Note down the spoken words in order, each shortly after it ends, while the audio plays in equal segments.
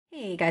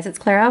Hey guys, it's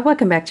Clara.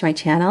 Welcome back to my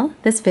channel.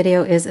 This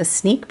video is a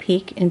sneak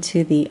peek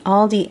into the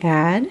Aldi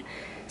ad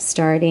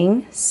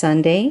starting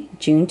Sunday,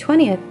 June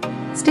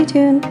 20th. Stay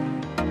tuned.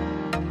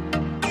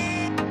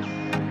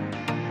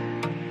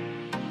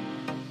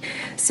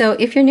 So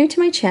if you're new to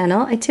my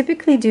channel, I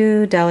typically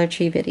do Dollar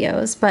Tree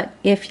videos, but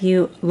if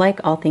you like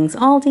all things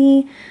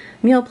Aldi,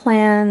 meal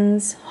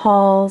plans,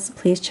 hauls,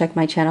 please check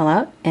my channel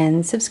out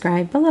and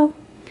subscribe below.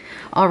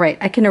 All right,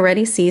 I can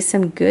already see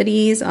some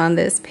goodies on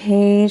this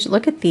page.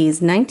 Look at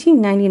these,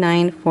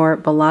 $19.99 for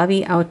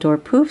Balavi outdoor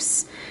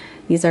poofs.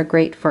 These are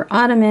great for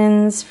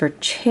ottomans, for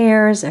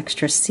chairs,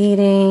 extra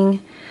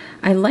seating.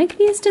 I like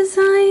these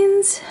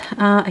designs.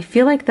 I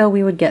feel like though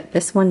we would get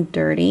this one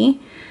dirty,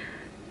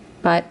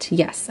 but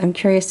yes, I'm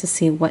curious to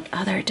see what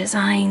other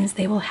designs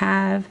they will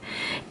have.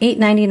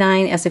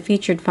 $8.99 as a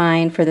featured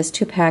find for this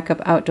 2-pack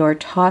of outdoor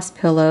toss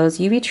pillows,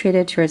 UV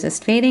treated to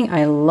resist fading.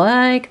 I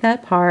like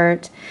that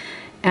part.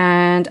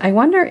 And I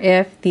wonder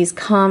if these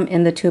come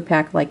in the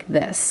 2-pack like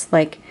this.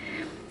 Like,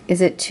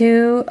 is it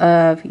 2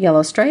 of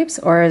yellow stripes,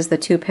 or is the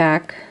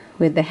 2-pack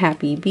with the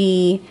happy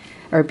bee,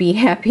 or be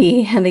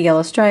happy, and the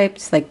yellow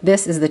stripes? Like,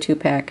 this is the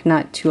 2-pack,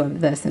 not 2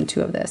 of this and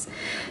 2 of this.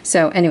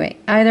 So anyway,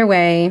 either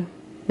way,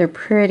 they're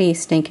pretty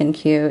stinking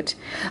cute.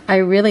 I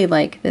really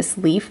like this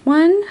leaf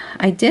one.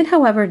 I did,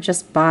 however,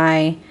 just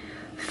buy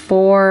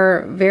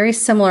 4 very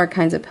similar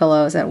kinds of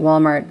pillows at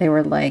Walmart. They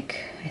were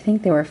like, I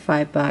think they were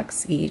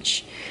 $5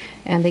 each.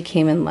 And they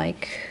came in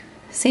like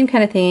same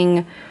kind of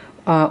thing,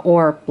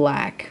 or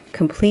black.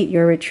 Complete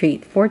your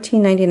retreat,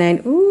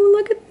 $14.99. Ooh,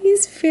 look at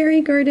these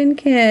fairy garden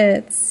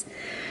kits.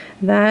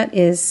 That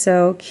is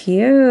so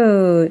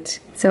cute.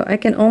 So I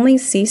can only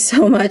see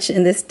so much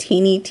in this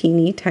teeny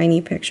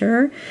tiny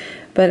picture,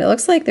 but it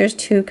looks like there's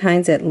 2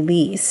 kinds at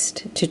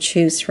least to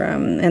choose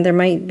from, and there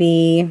might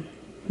be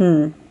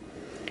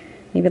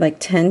maybe like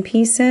 10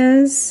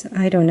 pieces.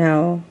 I don't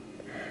know,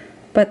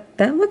 but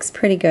that looks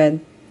pretty good.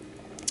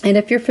 And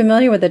if you're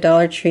familiar with the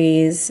Dollar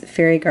Tree's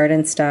fairy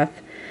garden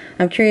stuff,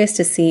 I'm curious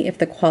to see if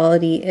the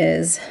quality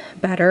is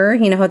better.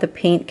 You know how the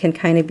paint can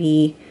kind of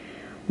be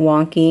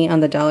wonky on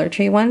the Dollar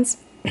Tree ones?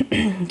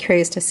 I'm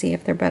curious to see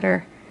if they're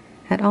better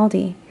at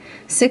Aldi.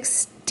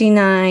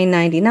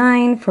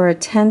 $69.99 for a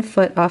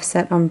 10-foot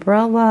offset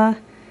umbrella.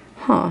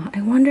 Huh,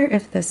 I wonder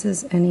if this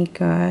is any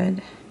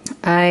good.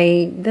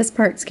 This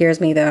part scares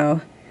me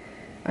though.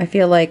 I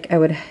feel like I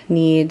would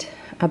need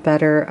a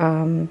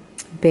better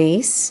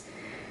base,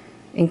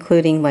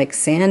 including like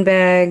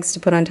sandbags to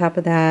put on top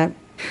of that.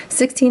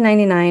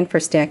 $16.99 for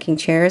stacking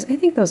chairs. I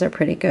think those are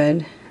pretty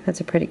good. That's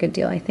a pretty good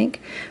deal, I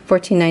think.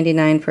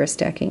 $14.99 for a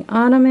stacking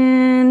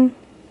ottoman.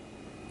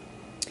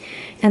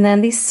 And then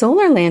these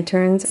solar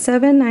lanterns,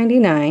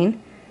 $7.99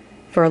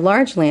 for a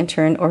large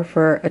lantern or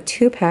for a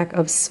 2-pack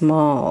of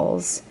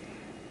smalls.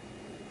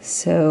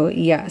 So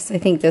yes, I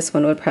think this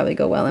one would probably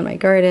go well in my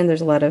garden.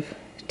 There's a lot of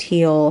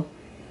teal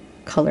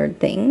colored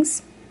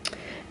things.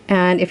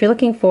 And if you're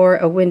looking for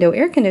a window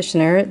air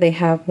conditioner, they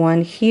have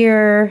one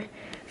here,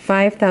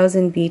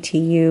 5,000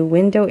 BTU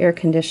window air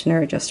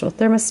conditioner adjustable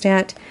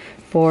thermostat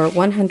for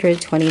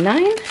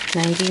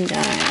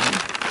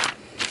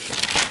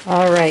 $129.99.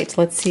 All right,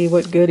 let's see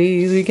what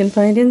goodies we can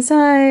find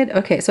inside.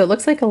 Okay, so it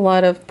looks like a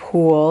lot of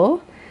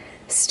pool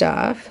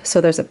stuff.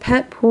 So there's a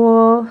pet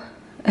pool,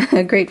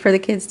 great for the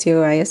kids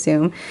too, I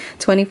assume.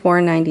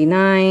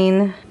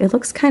 $24.99. It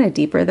looks kind of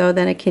deeper though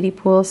than a kiddie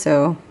pool,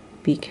 so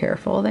be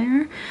careful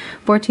there.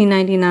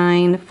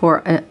 $14.99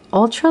 for an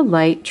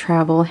ultralight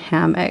travel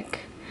hammock.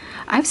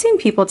 I've seen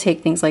people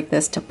take things like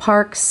this to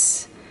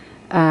parks,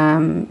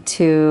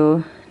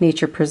 to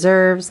nature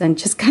preserves, and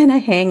just kind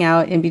of hang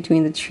out in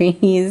between the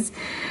trees.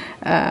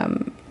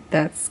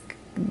 That's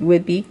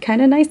would be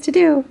kind of nice to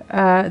do.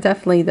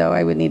 Definitely though,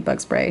 I would need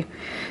bug spray.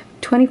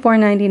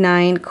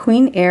 $24.99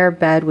 Queen Air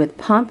bed with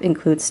pump,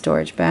 includes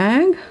storage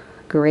bag.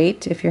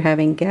 Great if you're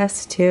having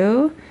guests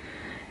too.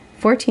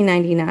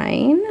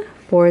 $14.99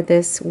 for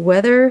this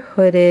weather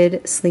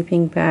hooded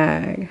sleeping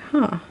bag.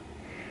 Huh.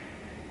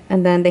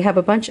 And then they have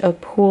a bunch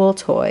of pool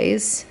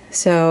toys.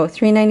 So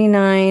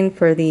 $3.99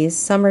 for these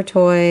summer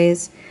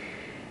toys.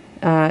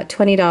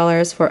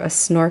 $20 for a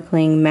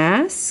snorkeling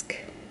mask.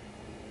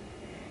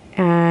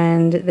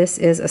 And this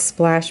is a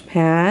splash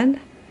pad.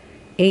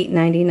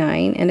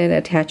 $8.99, and it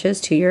attaches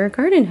to your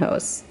garden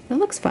hose. It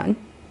looks fun.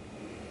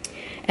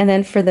 And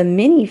then for the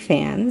mini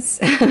fans,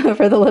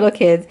 for the little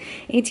kids,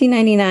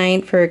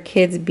 $18.99 for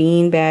kids'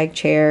 beanbag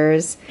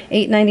chairs,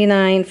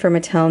 $8.99 for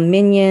Mattel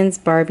Minions,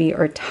 Barbie,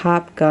 or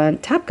Top Gun.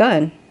 Top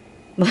Gun,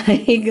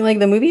 like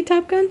the movie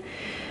Top Gun,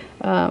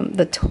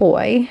 the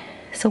toy.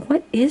 So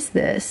what is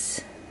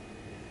this?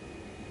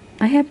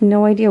 I have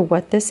no idea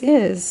what this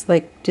is.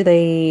 Like, do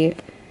they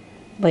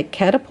like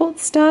catapult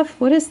stuff?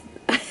 What is?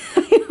 I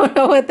don't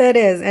know what that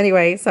is.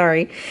 Anyway,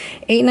 sorry.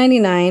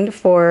 $8.99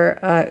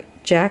 for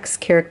Jack's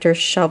character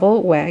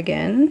shovel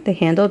wagon. The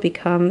handle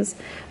becomes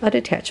a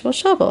detachable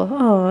shovel.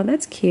 Oh,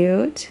 that's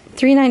cute.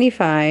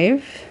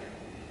 $3.95.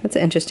 That's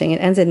interesting. It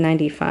ends in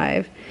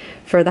 95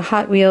 for the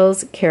Hot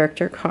Wheels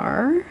character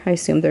car. I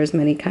assume there's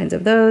many kinds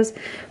of those.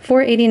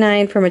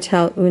 $4.89 for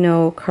Mattel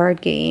Uno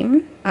card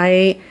game.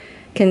 I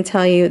can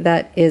tell you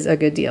that is a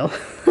good deal.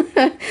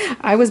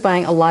 I was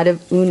buying a lot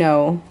of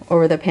Uno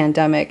over the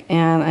pandemic,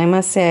 and I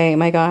must say,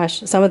 my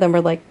gosh, some of them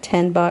were like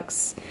 10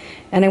 bucks.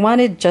 And I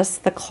wanted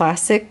just the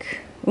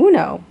classic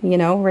Uno, you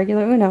know,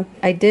 regular Uno.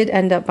 I did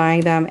end up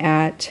buying them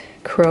at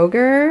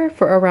Kroger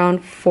for around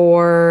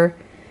 $4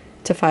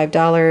 to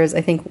 $5.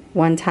 I think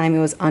one time it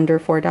was under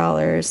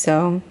 $4.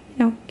 So,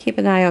 you know, keep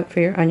an eye out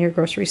for on your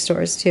grocery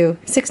stores too.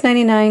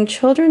 $6.99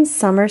 children's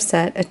summer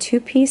set, a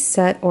 2-piece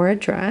set or a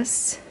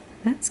dress.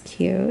 That's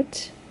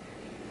cute.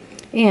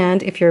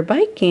 And if you're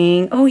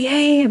biking, oh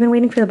yay, I've been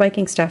waiting for the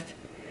biking stuff.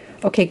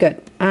 Okay,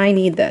 good. I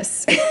need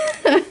this.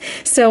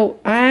 So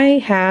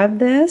I have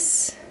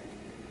this.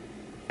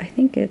 I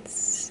think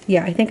it's,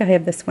 yeah, I think I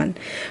have this one.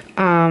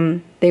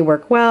 They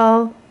work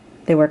well.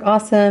 They work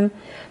awesome.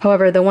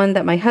 However, the one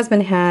that my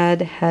husband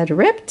had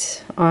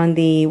ripped on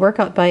the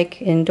workout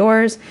bike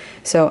indoors.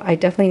 So I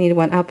definitely need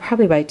one. I'll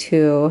probably buy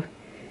two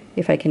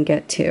if I can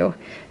get two.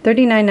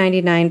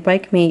 $39.99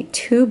 BikeMate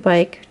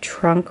 2-bike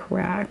trunk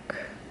rack.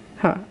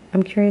 Huh.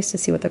 I'm curious to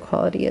see what the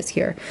quality is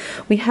here.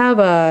 We have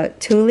a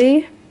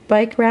Thule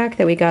bike rack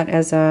that we got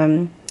as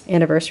an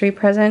anniversary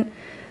present.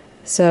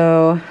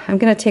 So I'm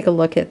going to take a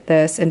look at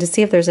this and to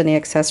see if there's any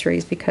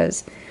accessories,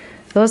 because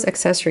those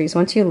accessories,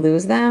 once you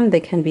lose them, they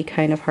can be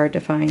kind of hard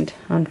to find,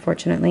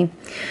 unfortunately.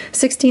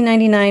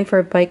 $16.99 for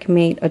a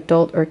BikeMate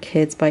adult or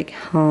kids bike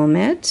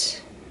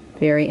helmet.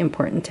 Very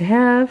important to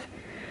have.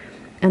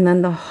 And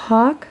then the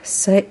Hawk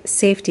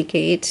safety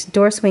gate.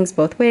 Door swings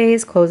both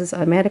ways, closes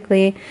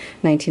automatically,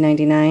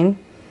 $19.99.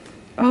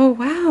 Oh,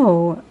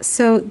 wow.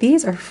 So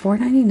these are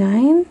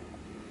 $4.99?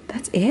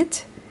 That's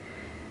it?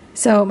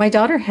 So my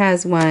daughter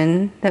has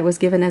one that was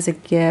given as a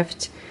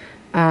gift.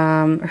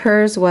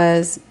 Hers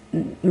was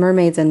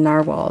mermaids and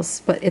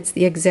narwhals, but it's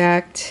the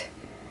exact,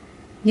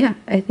 yeah,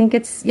 I think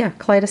it's, yeah,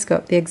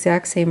 Kaleidoscope, the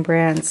exact same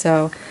brand.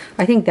 So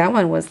I think that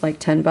one was like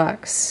 10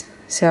 bucks.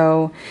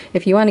 So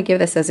if you want to give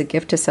this as a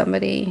gift to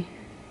somebody,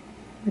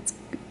 it's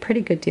a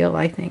pretty good deal,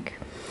 I think.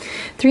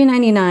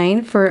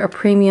 $3.99 for a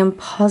premium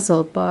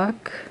puzzle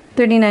book.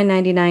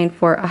 $39.99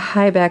 for a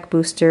high back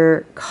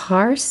booster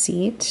car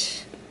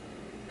seat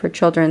for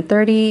children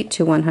 30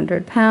 to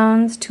 100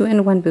 pounds,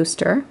 2-in-1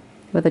 booster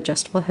with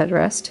adjustable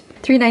headrest.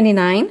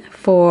 $3.99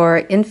 for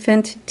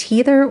infant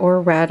teether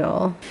or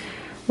rattle.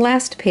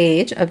 Last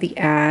page of the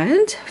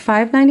ad,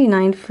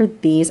 $5.99 for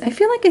these. I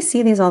feel like I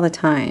see these all the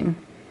time.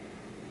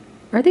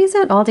 Are these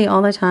at Aldi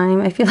all the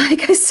time? I feel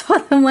like I saw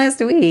them last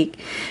week.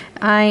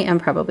 I am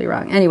probably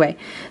wrong. Anyway,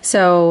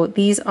 so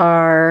these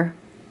are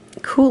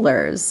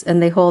coolers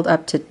and they hold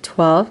up to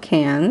 12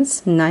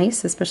 cans.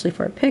 Nice, especially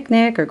for a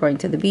picnic or going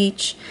to the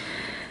beach.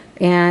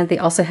 And they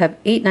also have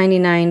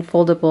 $8.99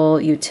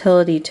 foldable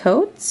utility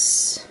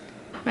totes.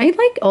 I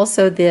like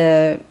also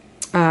the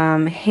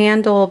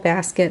handle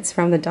baskets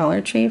from the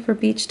Dollar Tree for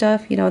beach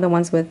stuff. You know, the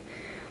ones with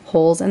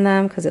holes in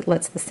them because it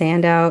lets the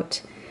sand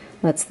out.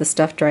 Lets the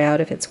stuff dry out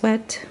if it's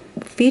wet.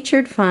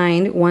 Featured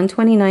find,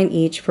 $129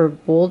 each for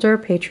Boulder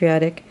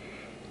Patriotic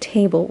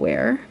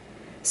tableware.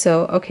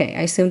 So, okay,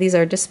 I assume these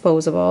are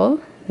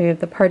disposable. They have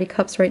the party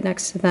cups right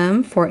next to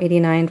them,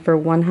 $4.89 for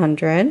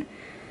 100.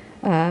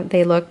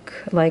 They look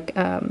like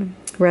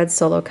red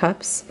Solo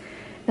cups.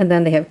 And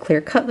then they have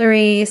clear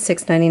cutlery,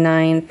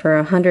 $6.99 for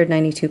a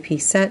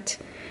 192-piece set.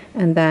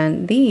 And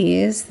then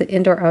these, the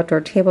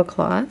indoor-outdoor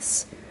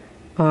tablecloths,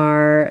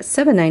 are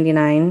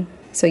 $7.99.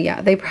 So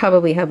yeah, they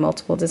probably have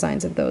multiple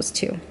designs of those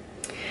too.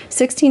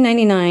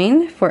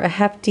 $16.99 for a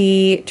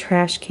hefty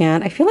trash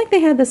can. I feel like they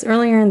had this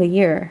earlier in the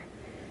year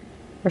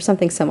or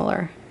something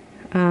similar.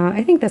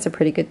 I think that's a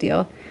pretty good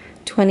deal.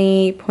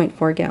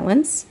 20.4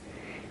 gallons.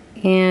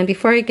 And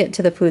before I get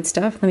to the food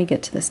stuff, let me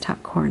get to this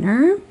top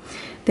corner.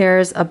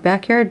 There's a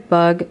backyard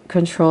bug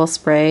control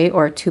spray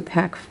or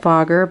 2-pack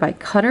fogger by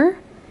Cutter,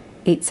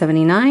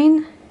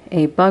 $8.79.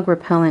 A bug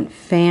repellent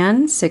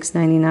fan,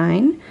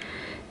 $6.99.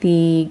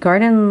 The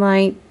Garden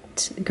Line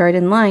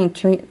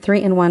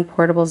 3-in-1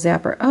 portable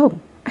zapper.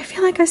 Oh, I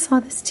feel like I saw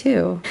this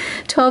too.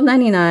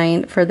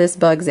 $12.99 for this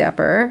bug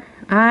zapper.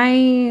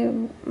 I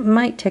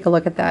might take a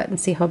look at that and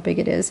see how big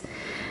it is.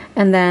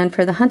 And then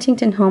for the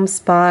Huntington Home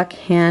Spa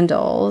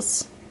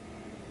candles,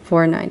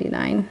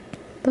 $4.99.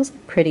 Those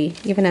look pretty,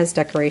 even as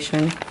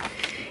decoration,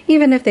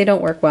 even if they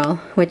don't work well,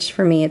 which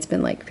for me it's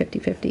been like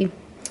 50-50.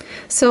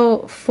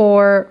 So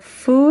for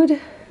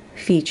food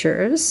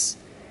features,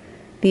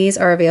 these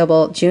are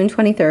available June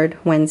 23rd,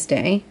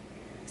 Wednesday.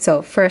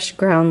 So fresh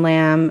ground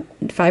lamb,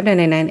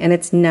 $5.99, and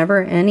it's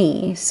Never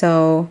Any.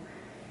 So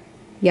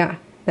yeah,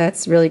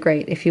 that's really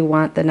great if you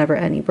want the Never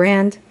Any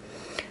brand.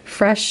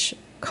 Fresh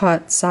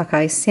caught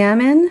sockeye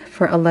salmon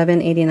for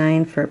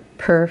 $11.89 for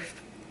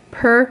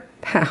per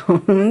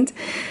pound.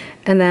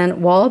 And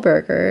then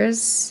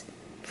Wahlburgers,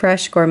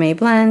 fresh gourmet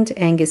blend,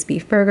 Angus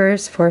beef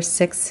burgers for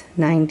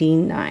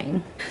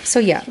 $6.99. So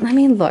yeah, let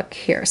me look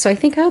here. So I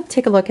think I'll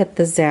take a look at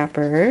the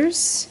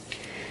zappers.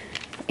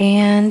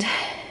 And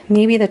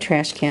maybe the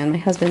trash can. My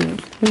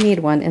husband, we need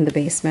one in the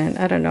basement.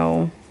 I don't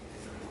know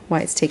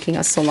why it's taking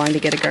us so long to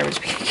get a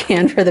garbage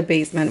can for the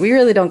basement. We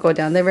really don't go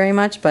down there very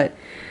much, but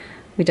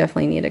we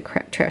definitely need a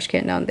trash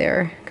can down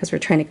there because we're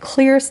trying to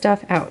clear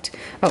stuff out.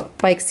 Oh,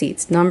 bike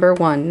seats, number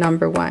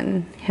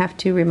one. Have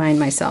to remind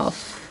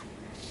myself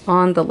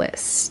on the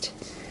list.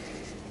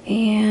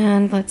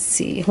 And let's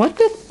see, what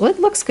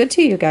looks good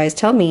to you guys?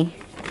 Tell me.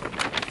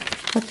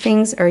 What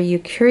things are you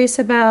curious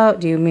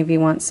about? Do you maybe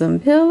want some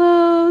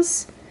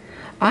pillows?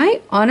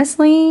 I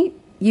honestly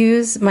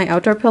use my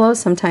outdoor pillows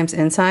sometimes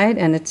inside,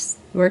 and it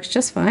works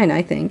just fine,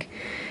 I think.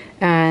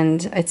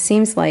 And it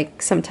seems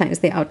like sometimes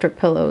the outdoor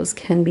pillows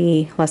can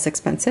be less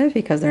expensive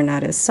because they're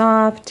not as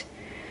soft,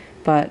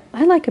 but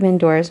I like them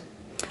indoors.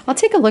 I'll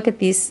take a look at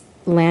these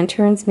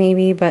lanterns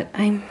maybe, but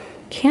I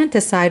can't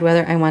decide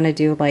whether I want to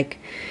do, like,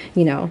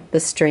 you know, the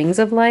strings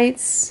of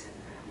lights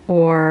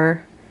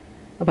or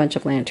a bunch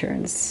of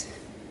lanterns.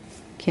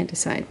 Can't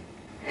decide.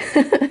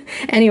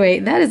 Anyway,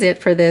 that is it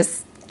for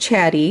this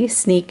chatty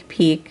sneak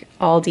peek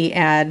Aldi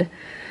ad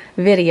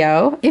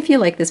video. If you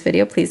like this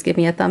video, please give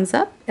me a thumbs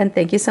up, and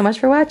thank you so much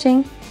for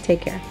watching.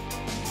 Take care.